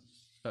something,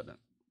 doesn't it?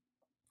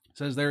 It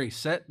says there he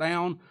sat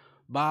down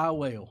by a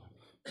well.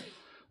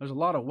 There's a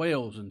lot of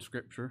wells in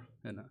Scripture,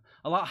 and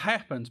a lot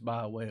happens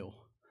by a well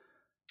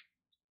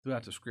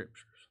throughout the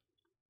Scriptures.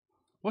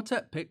 What's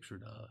that picture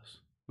to us?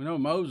 We know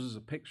Moses is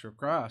a picture of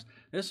Christ.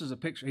 This is a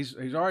picture. He's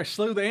already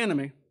slew the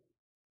enemy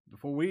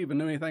before we even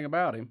knew anything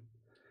about him.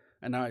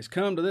 And now he's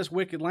come to this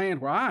wicked land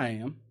where I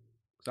am,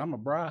 because I'm a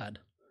bride.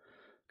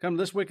 Come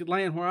to this wicked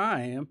land where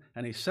I am,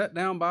 and he sat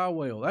down by a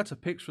well. That's a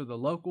picture of the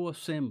local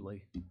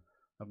assembly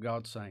of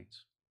God's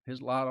saints.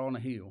 His light on a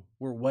hill.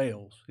 We're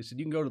wells. He said,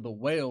 you can go to the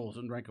wells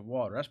and drink of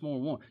water. That's more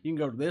than one. You can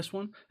go to this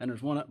one, and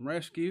there's one up in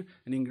Rescue,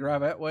 and you can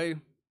drive that way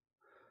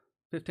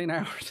 15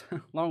 hours,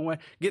 long way.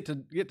 Get to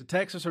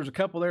Texas. There's a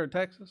couple there in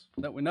Texas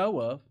that we know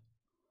of.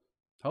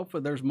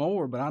 Hopefully there's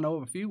more, but I know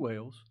of a few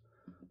wells.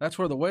 That's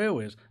where the well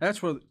is.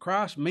 That's where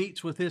Christ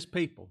meets with his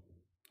people.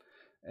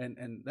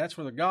 And that's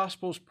where the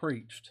gospel's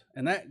preached.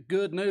 And that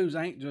good news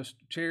ain't just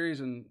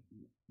cherries and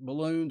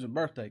balloons and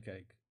birthday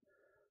cake.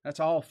 That's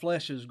all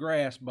flesh is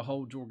grass,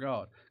 behold your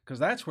God. Because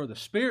that's where the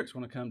Spirit's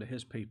going to come to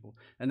his people.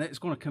 And it's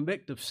going to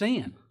convict of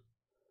sin.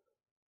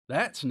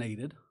 That's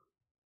needed.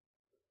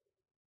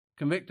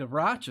 Convict of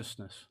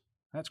righteousness.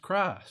 That's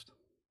Christ.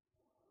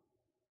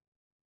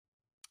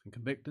 And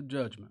convict of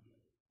judgment.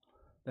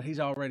 That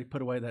he's already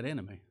put away that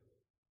enemy.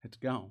 It's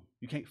gone.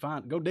 You can't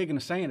find it. Go dig in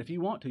the sand if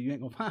you want to. You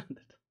ain't going to find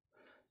it.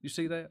 You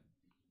see that?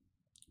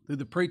 Through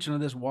the preaching of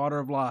this water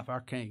of life,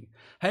 our King.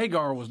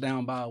 Hagar was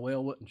down by a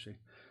well, wasn't she?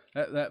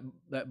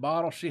 That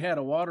bottle she had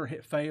of water,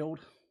 it failed.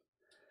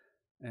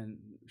 And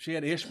she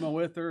had Ishmael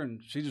with her, and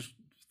she just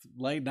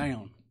laid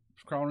down.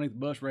 Was crawling underneath the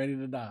bush, ready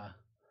to die.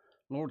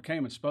 The Lord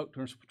came and spoke to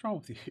her and said, what's wrong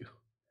with you?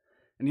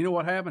 And you know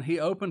what happened? He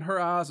opened her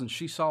eyes, and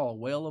she saw a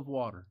well of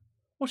water.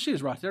 Well, she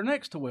was right there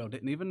next to the well,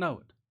 didn't even know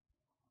it.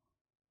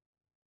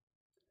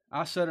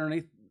 I sat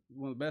underneath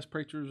one of the best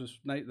preachers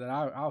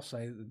that I'll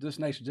say that this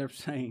nation's ever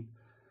seen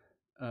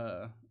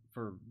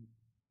for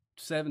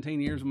 17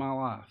 years of my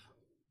life.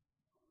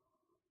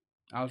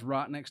 I was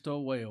right next to a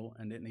well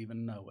and didn't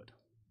even know it.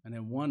 And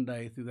then one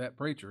day through that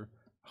preacher,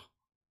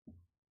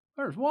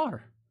 there's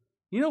water.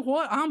 You know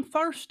what? I'm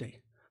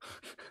thirsty.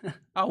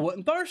 I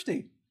wasn't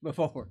thirsty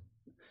before.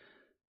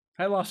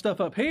 Had a lot of stuff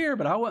up here,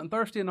 but I wasn't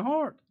thirsty in the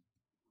heart.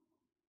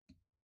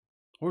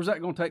 Where's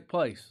that going to take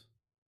place?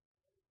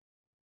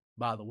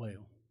 By the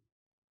well.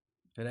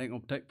 It ain't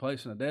going to take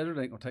place in the desert.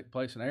 It ain't going to take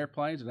place in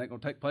airplanes. It ain't going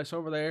to take place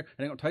over there. It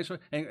ain't going to take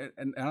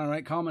and I know it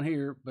ain't common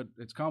here, but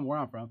it's common where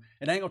I'm from.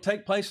 It ain't going to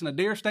take place in a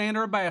deer stand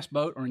or a bass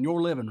boat or in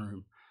your living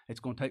room. It's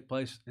going to take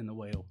place in the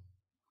well.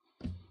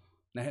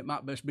 Now, it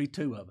might best be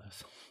two of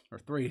us or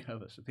three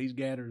of us if he's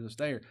gathered us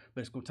there,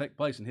 but it's going to take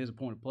place in his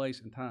appointed place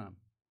and time.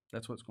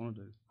 That's what it's going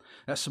to do.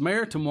 That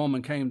Samaritan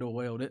woman came to a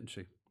well, didn't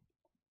she?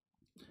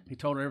 He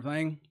told her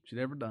everything she'd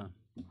ever done.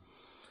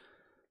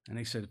 And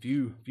he said, if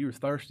you were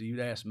thirsty, you'd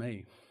ask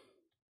me.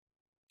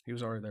 He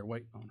was already there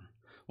waiting on her.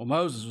 Well,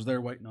 Moses was there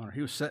waiting on her.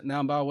 He was sitting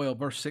down by a well.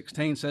 Verse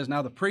 16 says,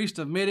 now the priest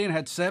of Midian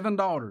had 7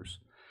 daughters,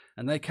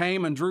 and they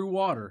came and drew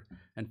water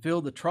and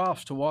filled the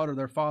troughs to water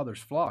their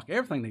father's flock.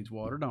 Everything needs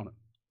water, don't it?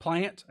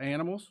 Plants,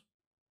 animals,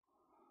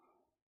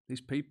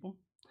 these people.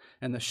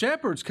 And the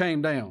shepherds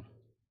came down,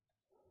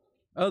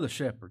 other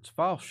shepherds,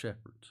 false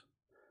shepherds,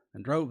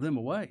 and drove them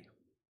away.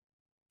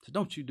 So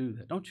don't you do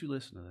that. Don't you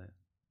listen to that.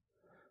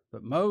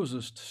 But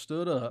Moses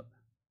stood up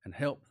and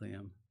helped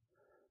them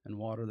and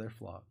watered their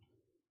flock.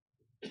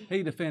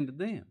 He defended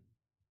them.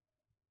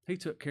 He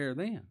took care of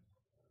them.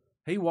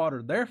 He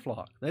watered their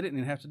flock. They didn't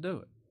even have to do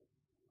it.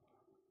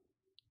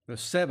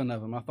 There's 7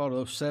 of them. I thought of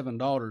those 7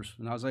 daughters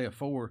in Isaiah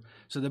 4.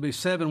 So there'll be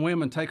 7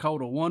 women take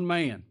hold of one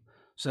man,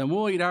 saying,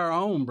 we'll eat our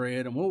own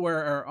bread and we'll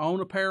wear our own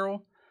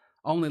apparel.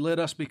 Only let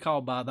us be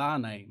called by thy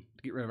name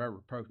to get rid of our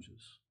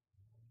reproaches.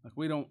 Like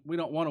we don't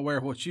want to wear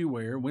what you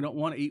wear. We don't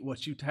want to eat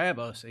what you have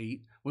us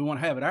eat. We want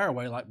to have it our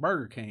way, like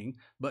Burger King.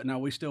 But no,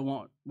 we still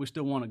want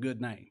a good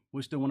name.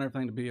 We still want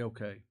everything to be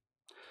okay.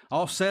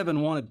 All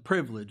 7 wanted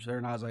privilege there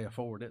in Isaiah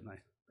 4, didn't they?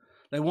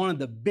 They wanted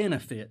the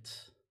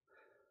benefits.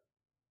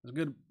 There's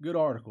a good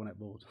article in that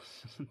bulletin.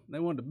 They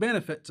wanted the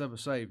benefits of a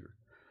Savior.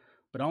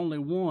 But only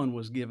one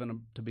was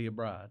given to be a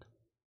bride.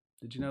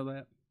 Did you know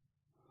that?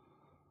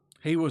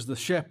 He was the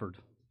shepherd.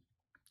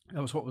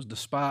 That was what was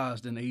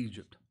despised in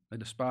Egypt. They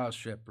despised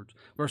shepherds.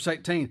 Verse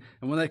 18,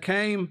 and when they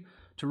came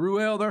to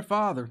Reuel, their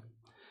father,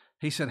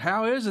 he said,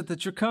 how is it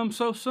that you're come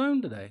so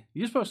soon today?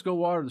 You're supposed to go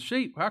water the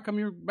sheep. How come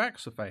you're back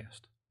so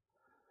fast?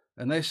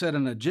 And they said,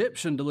 an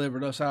Egyptian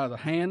delivered us out of the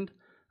hand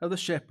of the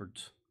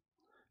shepherds,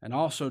 and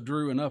also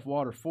drew enough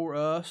water for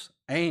us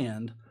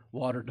and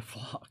watered the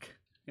flock.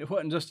 It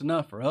wasn't just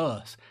enough for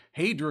us.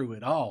 He drew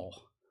it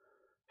all.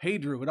 He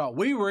drew it all.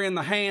 We were in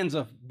the hands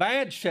of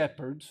bad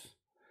shepherds,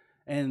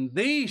 and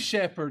the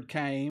shepherd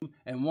came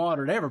and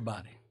watered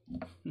everybody.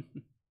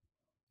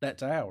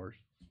 That's ours.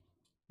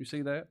 You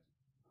see that?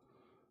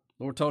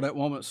 The Lord told that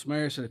woman at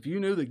Samaria, said, if you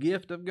knew the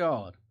gift of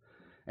God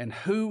and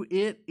who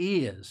it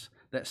is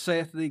that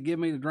saith thee, give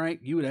me to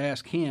drink, you would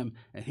ask him,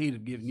 and he'd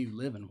have given you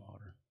living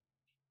water.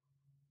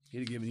 He'd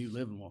have given you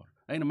living water.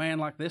 Ain't a man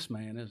like this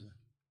man, is there?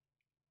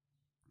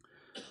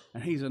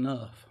 And he's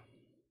enough.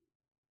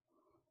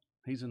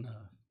 He's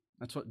enough.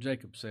 That's what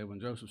Jacob said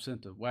when Joseph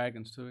sent the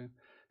wagons to him.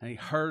 And he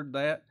heard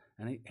that,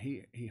 and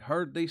he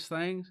heard these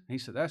things. He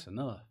said, that's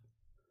enough.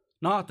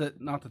 Not that,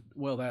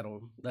 well,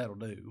 that'll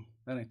do.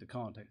 That ain't the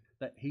context.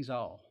 That he's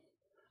all.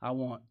 I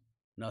want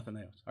nothing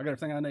else. I got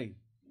everything I need.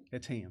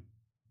 It's him.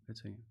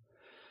 It's him.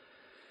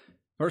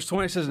 Verse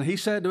 20 says, and he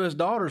said to his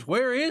daughters,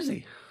 where is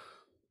he?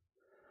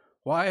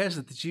 Why is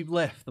it that you've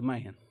left the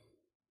man?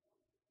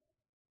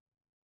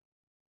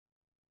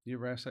 You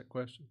ever ask that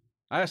question?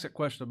 I ask that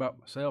question about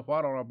myself.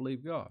 Why don't I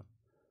believe God?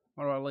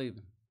 Why do I leave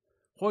him?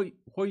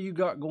 What you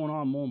got going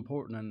on more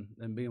important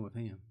than being with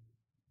him?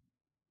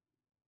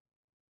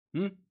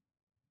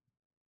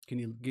 Can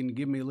you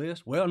give me a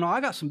list? Well, no,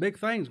 I got some big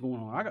things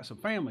going on. I got some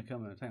family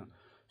coming to town.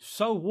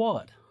 So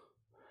what?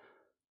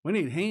 We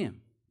need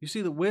him. You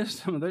see the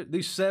wisdom of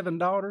these 7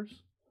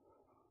 daughters?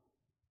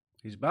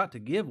 He's about to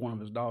give one of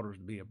his daughters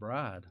to be a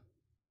bride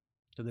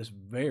to this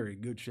very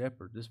good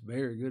shepherd, this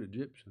very good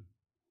Egyptian.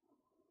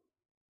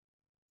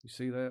 You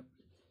see that?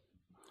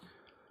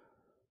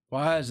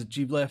 Why is it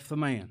you've left the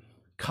man?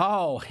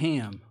 Call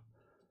him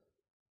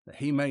that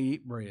he may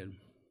eat bread.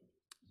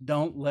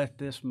 Don't let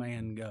this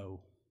man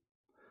go.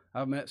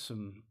 I've met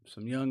some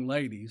young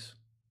ladies,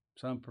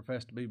 some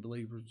profess to be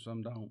believers,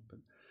 some don't, but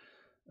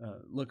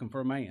looking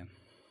for a man.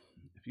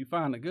 If you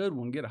find a good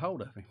one, get a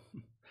hold of him.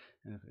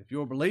 And if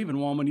you're a believing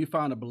woman, you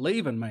find a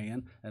believing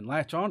man and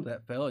latch on to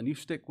that fella and you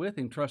stick with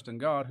him, trusting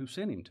God who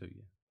sent him to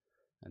you.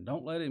 And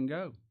don't let him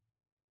go.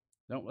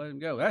 Don't let him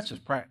go. That's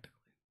just practically.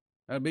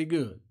 That'd be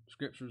good.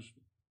 Scripture's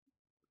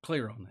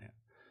clear on that.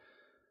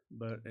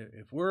 But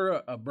if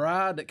we're a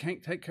bride that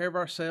can't take care of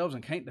ourselves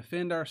and can't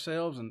defend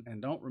ourselves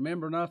and don't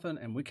remember nothing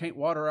and we can't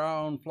water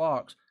our own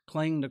flocks,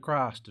 cling to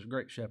Christ as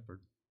great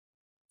shepherd,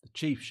 the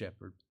chief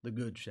shepherd, the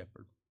good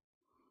shepherd.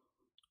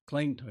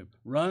 Cling to him,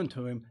 run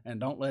to him, and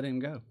don't let him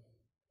go.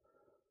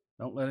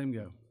 Don't let him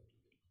go.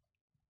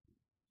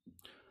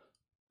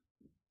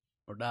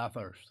 Or die of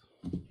thirst.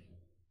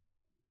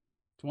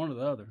 It's one or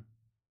the other.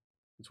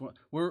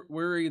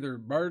 We're either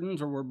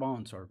burdens or we're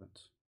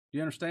bondservants. Do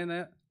you understand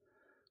that?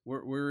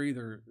 We're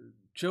either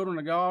children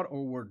of God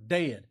or we're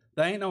dead.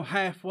 There ain't no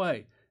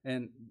halfway.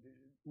 And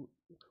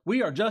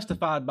we are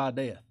justified by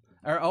death.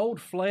 Our old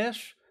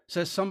flesh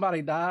says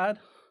somebody died,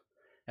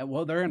 and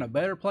well, they're in a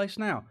better place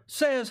now.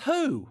 Says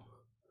who?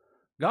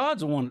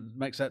 God's the one that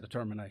makes that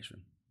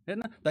determination.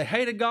 Isn't it? They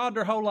hated God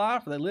their whole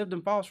life, or they lived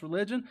in false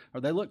religion,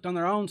 or they looked on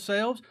their own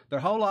selves their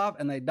whole life,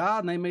 and they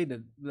died and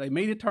they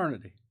meet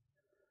eternity.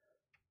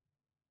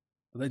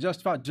 Are they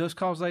justified just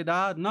because they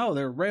died? No,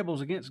 they're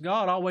rebels against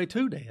God all the way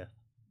to death.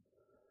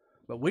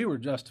 But we were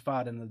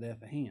justified in the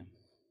death of him.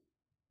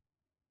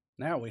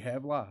 Now we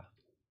have life.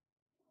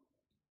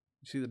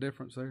 You see the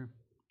difference there?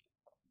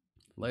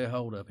 Lay a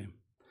hold of him.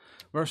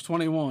 Verse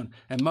 21,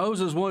 and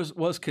Moses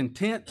was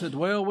content to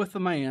dwell with the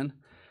man,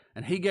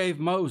 and he gave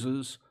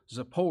Moses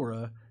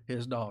Zipporah,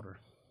 his daughter.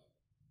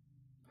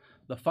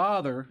 The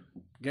father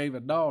gave a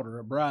daughter,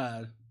 a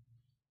bride,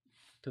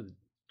 to the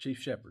chief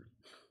shepherd.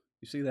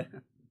 You see that?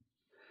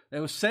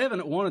 There was 7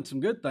 that wanted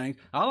some good things.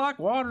 I like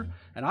water,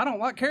 and I don't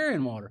like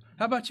carrying water.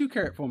 How about you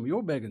carry it for me?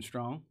 You're big and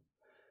strong.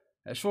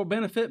 That sure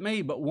benefit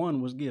me, but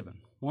one was given.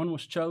 One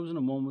was chosen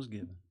and one was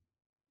given.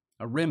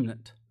 A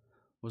remnant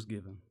was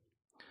given.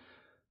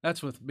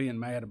 That's with being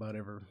mad about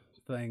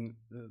everything.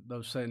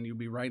 Those saying you'll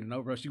be reigning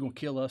over us, you're going to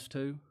kill us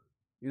too.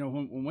 You know,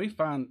 when we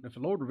find, if the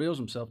Lord reveals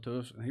himself to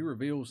us, and he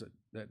reveals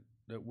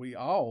that we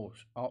all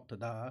ought to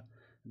die,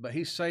 but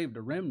he saved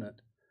a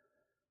remnant,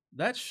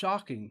 that's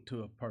shocking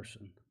to a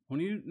person. When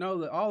you know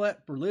that all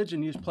that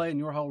religion you played in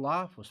your whole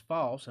life was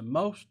false, and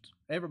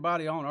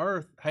everybody on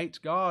earth hates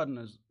God and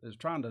is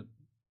trying to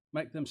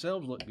make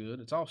themselves look good,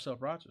 it's all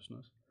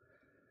self-righteousness.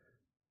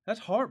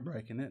 That's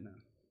heartbreaking, isn't it?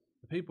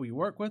 The people you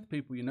work with, the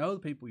people you know, the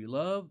people you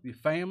love, your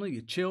family,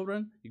 your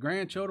children, your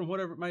grandchildren,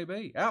 whatever it may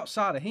be.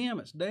 Outside of him,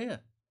 it's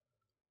death.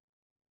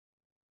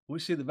 We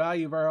see the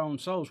value of our own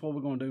souls. What are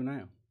we going to do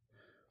now?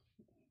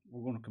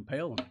 We're going to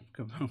compel them.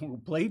 We're going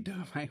to plead to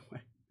them, ain't we?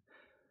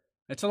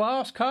 It's a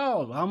lost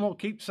cause. I'm going to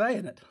keep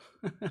saying it.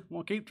 I'm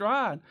going to keep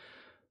trying.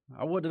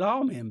 I would that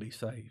all men be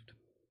saved.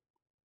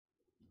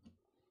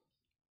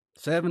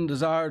 7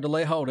 desired to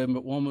lay hold of him,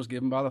 but one was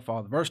given by the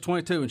Father. Verse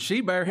 22, and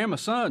she bare him a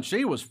son.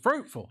 She was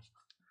fruitful.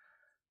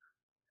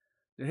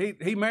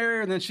 Did he marry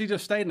her and then she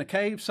just stayed in a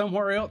cave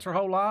somewhere else her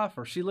whole life,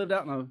 or she lived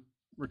out in a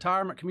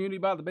retirement community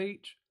by the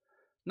beach?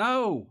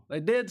 No, they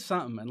did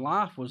something, and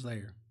life was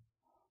there.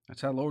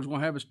 That's how the Lord's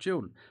going to have his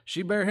children.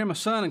 She bare him a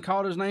son and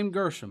called his name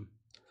Gershom,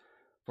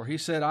 for he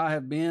said, I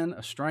have been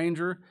a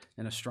stranger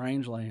in a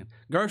strange land.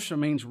 Gershom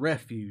means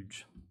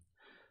refuge.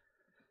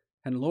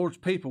 And the Lord's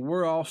people,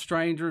 we're all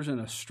strangers in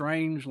a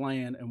strange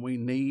land, and we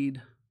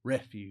need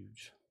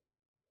refuge.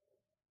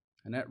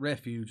 And that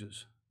refuge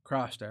is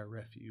Christ, our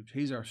refuge.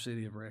 He's our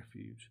city of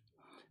refuge.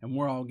 And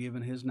we're all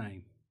given his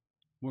name.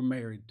 We're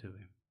married to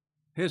him.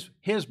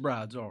 His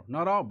brides are.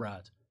 Not all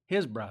brides.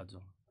 His brides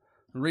are.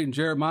 Reading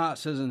Jeremiah, it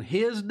says, in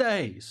his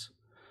days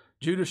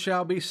Judah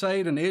shall be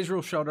saved, and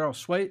Israel shall dwell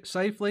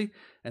safely,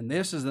 and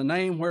this is the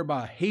name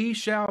whereby he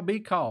shall be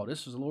called.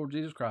 This is the Lord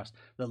Jesus Christ,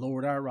 the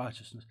Lord our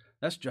righteousness.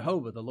 That's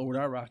Jehovah, the Lord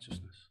our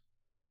righteousness.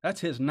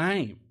 That's his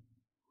name.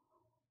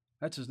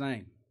 That's his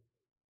name.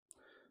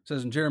 It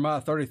says in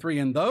Jeremiah 33,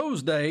 in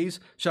those days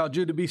shall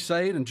Judah be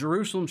saved, and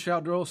Jerusalem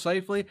shall dwell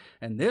safely,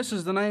 and this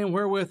is the name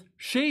wherewith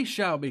she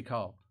shall be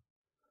called.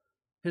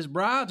 His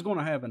bride's going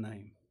to have a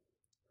name.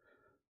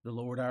 The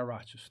Lord our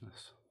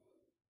righteousness.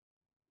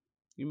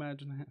 You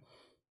imagine that?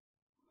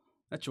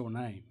 That's your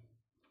name.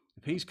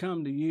 If he's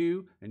come to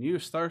you and you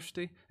was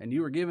thirsty and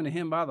you were given to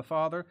him by the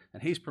Father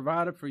and he's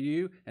provided for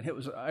you and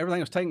everything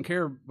was taken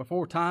care of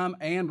before time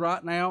and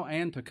right now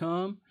and to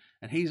come,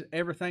 and he's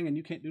everything and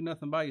you can't do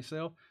nothing by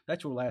yourself,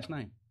 that's your last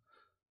name.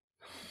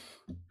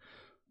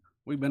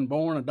 We've been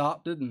born,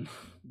 adopted, and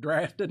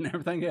drafted and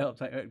everything else.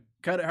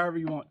 Cut it however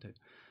you want to.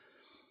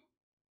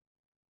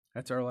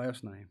 That's our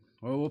last name.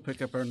 Well, we'll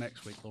pick up our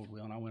next week, Lord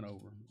willing. I went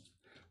over.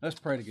 Let's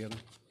pray together.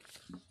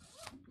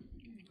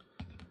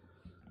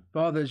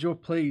 Father, as you'll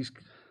please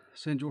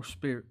send your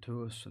Spirit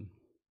to us and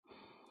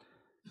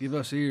give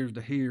us ears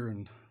to hear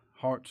and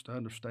hearts to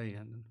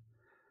understand and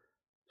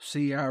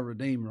see our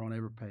Redeemer on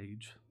every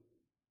page.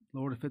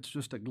 Lord, if it's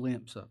just a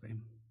glimpse of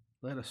him,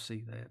 let us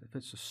see that. If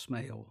it's a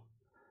smell,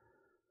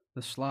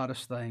 the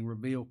slightest thing,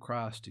 reveal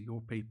Christ to your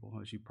people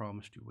as you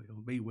promised you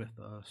will. Be with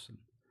us and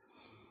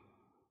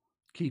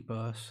keep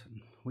us,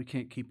 and we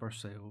can't keep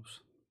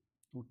ourselves.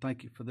 Lord,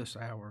 thank you for this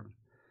hour.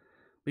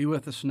 Be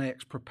with us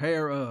next.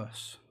 Prepare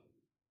us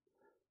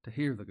to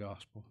hear the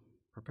gospel.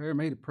 Prepare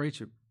me to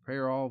preach it.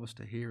 Prepare all of us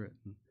to hear it.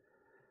 And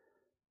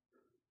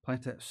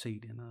plant that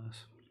seed in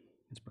us.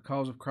 It's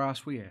because of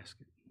Christ we ask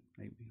it.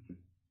 Amen.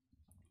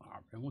 All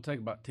right, we'll take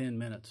about 10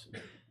 minutes.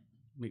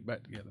 Meet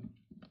back together.